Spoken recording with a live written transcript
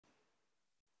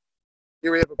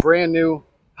Here we have a brand new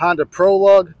Honda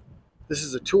Prologue. This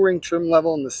is a touring trim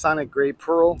level in the Sonic Gray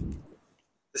Pearl.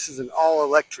 This is an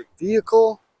all-electric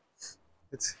vehicle.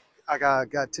 I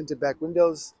got tinted back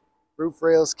windows, roof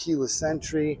rails, keyless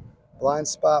entry, blind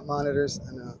spot monitors.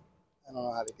 I don't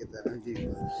know how to get that on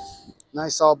view.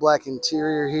 Nice all-black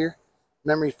interior here.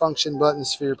 Memory function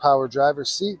buttons for your power driver's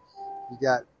seat. You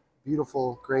got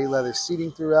beautiful gray leather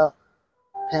seating throughout.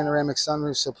 Panoramic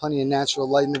sunroof, so plenty of natural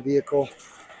light in the vehicle.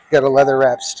 Got a leather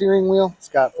wrapped steering wheel. It's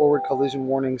got forward collision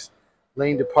warnings,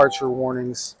 lane departure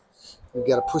warnings. We've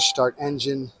got a push start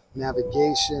engine,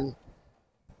 navigation,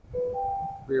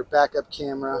 rear backup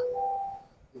camera.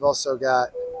 We've also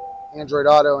got Android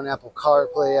Auto and Apple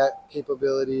CarPlay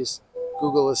capabilities,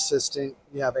 Google Assistant.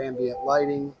 You have ambient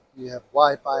lighting. You have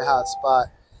Wi-Fi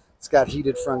hotspot. It's got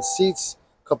heated front seats,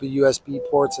 a couple USB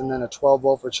ports, and then a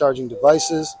 12-volt for charging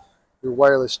devices. Your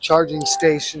wireless charging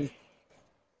station.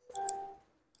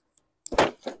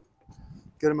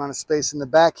 Good amount of space in the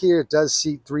back here. It does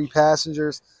seat 3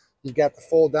 passengers. You've got the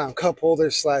fold-down cup holder /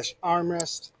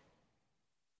 armrest.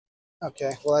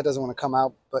 Okay, well that doesn't want to come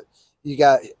out, but you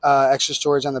got extra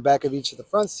storage on the back of each of the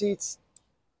front seats.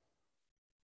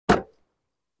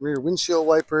 Rear windshield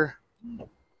wiper.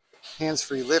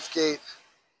 Hands-free liftgate.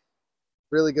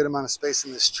 Really good amount of space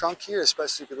in this trunk here,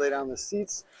 especially if you lay down the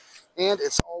seats. And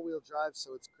it's all-wheel drive,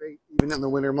 so it's great even in the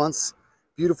winter months.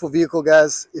 Beautiful vehicle,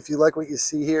 guys. If you like what you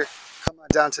see here, come on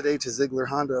down today to Zeigler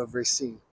Honda of Racine.